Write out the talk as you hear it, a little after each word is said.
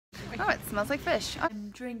Oh, it smells like fish.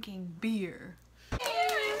 I'm drinking beer.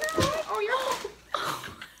 Oh, you're...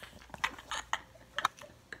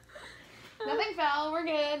 Nothing fell, we're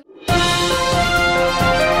good.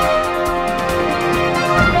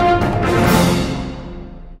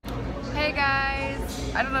 Hey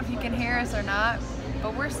guys, I don't know if you can hear us or not,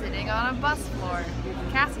 but we're sitting on a bus floor.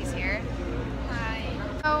 Cassie's here. Hi.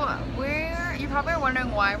 So you're probably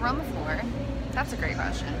wondering why we're on the floor. That's a great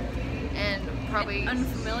question. And probably... An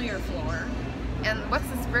unfamiliar floor. And what's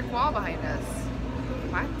this brick wall behind us?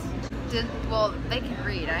 What? Well, they can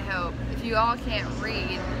read, I hope. If you all can't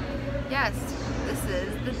read, yes, this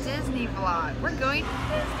is the Disney vlog. We're going to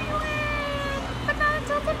Disneyland, but not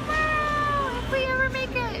until tomorrow, if we ever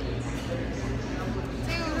make it.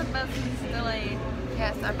 The bus is delayed.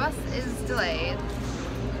 Yes, our bus is delayed.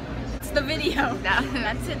 It's the video.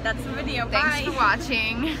 That's it. That's the video. Thanks Bye. for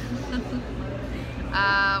watching.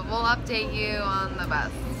 We'll update you on the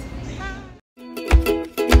bus.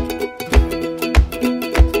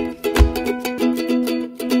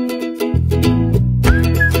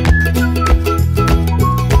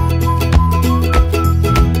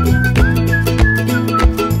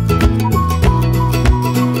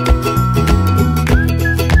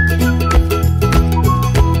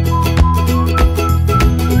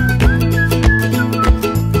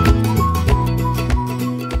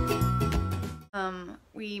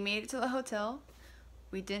 We made it to the hotel.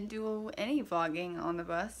 We didn't do any vlogging on the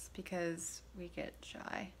bus because we get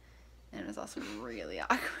shy, and it was also really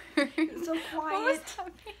awkward. It's so quiet. What was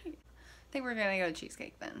that mean? I think we're gonna go to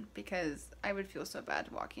Cheesecake then, because I would feel so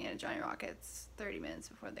bad walking into Johnny Rockets 30 minutes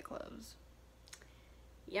before they close.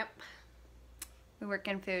 Yep. We work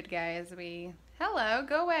in food, guys. Hello,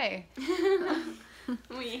 go away.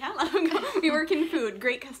 We work in food.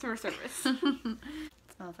 Great customer service.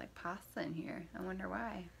 Smells like pasta in here. I wonder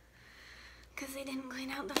why. Because they didn't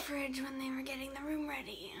clean out the fridge when they were getting the room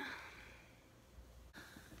ready.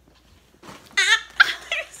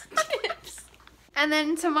 There's chips. And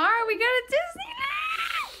then tomorrow we go to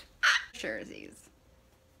Disneyland! Jerseys.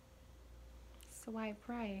 Swipe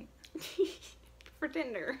right. For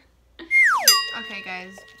Tinder. Okay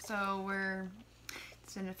guys, so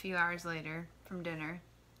it's been a few hours later from dinner.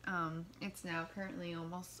 It's now currently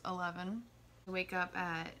almost 11. We wake up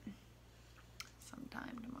at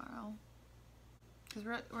sometime tomorrow. Because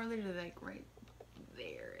we're literally like right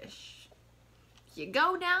there-ish. You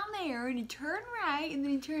go down there and you turn right and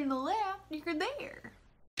then you turn left, you're there.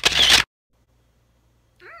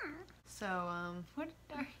 So, what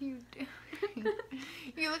are you doing?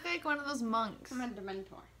 You look like one of those monks. I'm a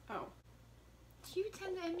Dementor. Oh. Do you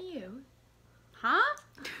attend MU? Huh?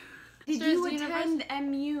 Did Sure, you it's attend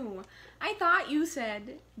MU? I thought you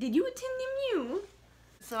said, did you attend MU?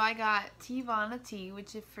 So I got Teavana tea,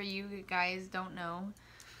 which if for you guys don't know,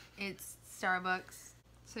 it's Starbucks.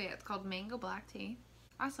 So yeah, it's called mango black tea.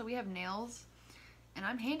 Also, we have nails, and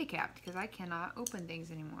I'm handicapped because I cannot open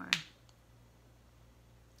things anymore.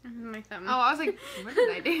 My thumb. Oh, I was like, what did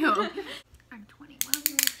I do? I'm 21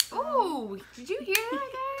 years old. Oh, did you hear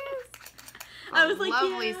that, guys? I was like,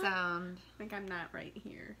 lovely yeah. sound. Like I'm not right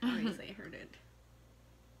here. I guess I heard it.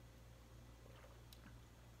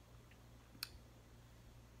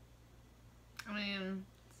 I mean,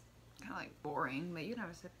 it's kind of like boring, but you can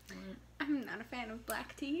have a sip if you want. I'm not a fan of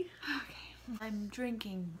black tea. Okay. I'm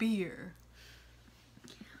drinking beer.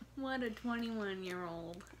 What a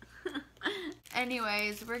 21-year-old.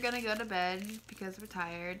 Anyways, we're gonna go to bed because we're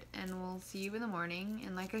tired, and we'll see you in the morning.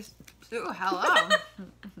 And like oh, hello.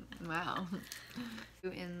 Wow.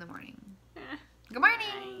 In the morning. Good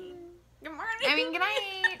morning. Good morning. I mean, good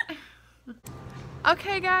night.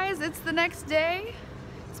 Okay, guys, it's the next day.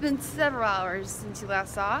 It's been several hours since you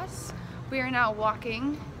last saw us. We are now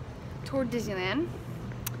walking toward Disneyland,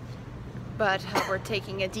 but we're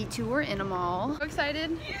taking a detour in a mall. So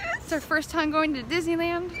excited. Yes. It's our first time going to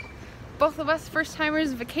Disneyland. Both of us first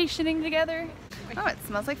timers vacationing together. Oh, it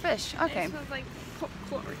smells like fish. Okay. It smells like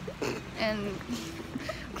chlorine. And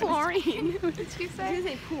Chlorine. What did you say? Did you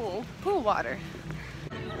say pool? Pool water.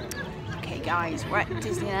 Okay guys, we're at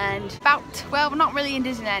Disneyland. Well, we're not really in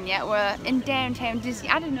Disneyland yet. We're in downtown Disney.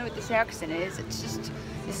 I don't know what this accent is. It's just,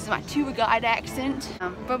 this is my tour guide accent.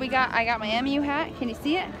 But I got my MU hat. Can you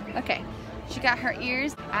see it? Okay. She got her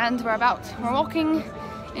ears, and we're walking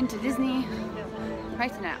into Disney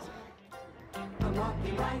right now. I'm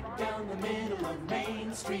walking right down the middle of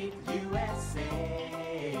Main Street, USA.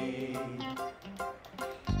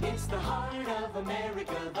 It's the heart of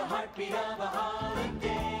America, the heartbeat of a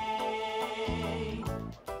holiday.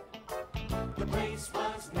 The place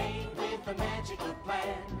was made with a magical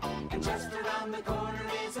plan, and just around the corner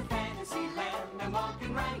is a fantasy land. I'm walking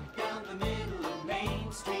walking right down the middle of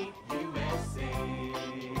Main Street, USA.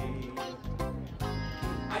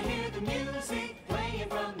 I hear the music playing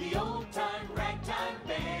from the old-time ragtime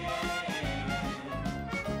band.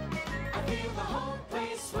 I feel the whole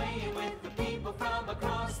place swaying with the people from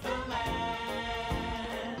across the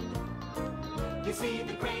land. You see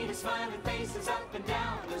the greatest smiling faces up and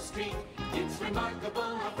down the street. It's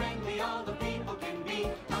remarkable how friendly all the people can be.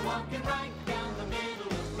 I'm walking right down the middle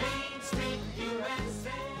of Main Street,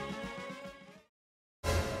 USA.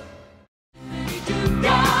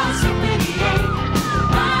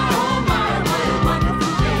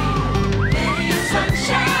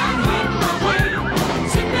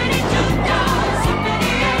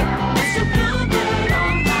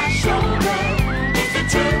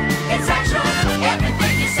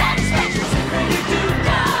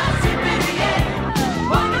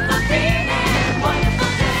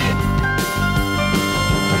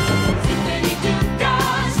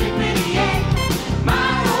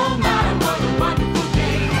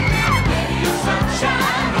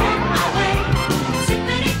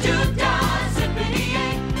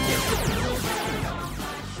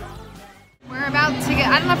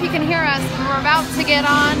 I don't know if you can hear us, but we're about to get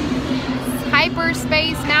on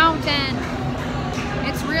Hyperspace Mountain.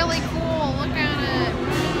 It's really cool. Look at it.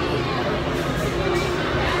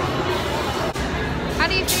 How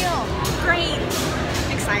do you feel? Great.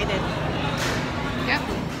 Excited. Yep.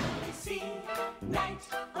 See, night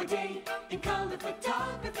or day, in color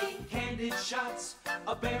photography, candid shots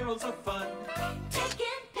are barrels of fun. Taking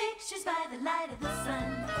pictures by the light of the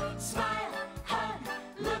sun. Smile, hug,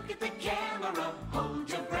 look at the camera, hold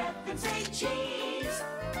your breath and say cheese.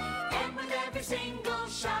 And with every single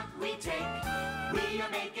shot we take, we are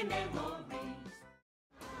making memories.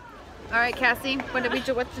 All right, Cassie. What did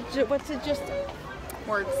just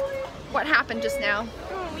words? What happened just now?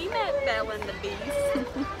 Oh, we met Belle and the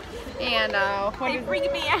Beast. And They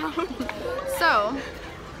freaked me out. So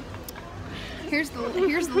here's the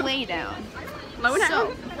laydown. Lowdown?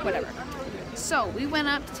 So whatever. So we went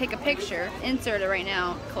up to take a picture. Insert it right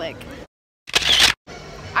now. Click.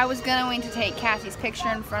 I was going to take Cassie's picture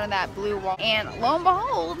in front of that blue wall, and lo and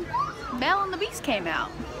behold, Belle and the Beast came out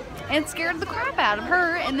and scared the crap out of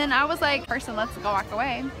her. And then I was like, "Person, let's go walk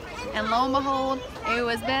away." And lo and behold, it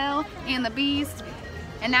was Belle and the Beast.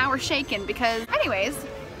 And now we're shaking because, anyways,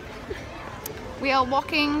 we are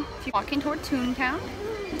walking toward Toontown,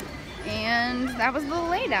 and that was the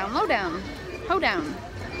laydown, lowdown, hoedown,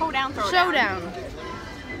 Hoedown, throwdown. showdown.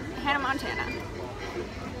 Hannah Montana.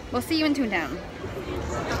 We'll see you in Toontown.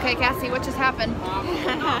 Okay, Cassie, what just happened?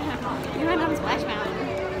 You went on Splash Mountain.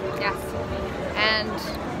 Yes. And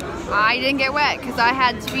I didn't get wet because I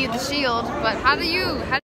had to be the shield. But how do you?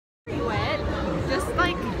 Pretty wet. Just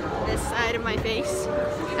like this side of my face.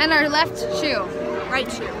 And our left shoe.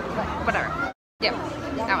 Right shoe. Whatever. Yep,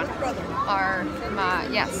 that one.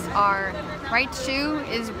 Our right shoe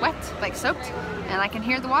is wet, like soaked, and I can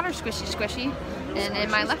hear the water squishy squishy. And in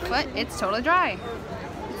my left foot, it's totally dry.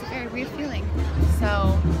 It's a very weird feeling.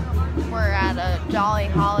 So we're at a Jolly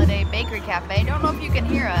Holiday Bakery Cafe. Don't know if you can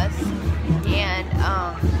hear us. And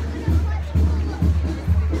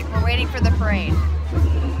we're waiting for the parade.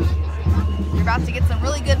 You're about to get some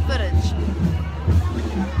really good footage.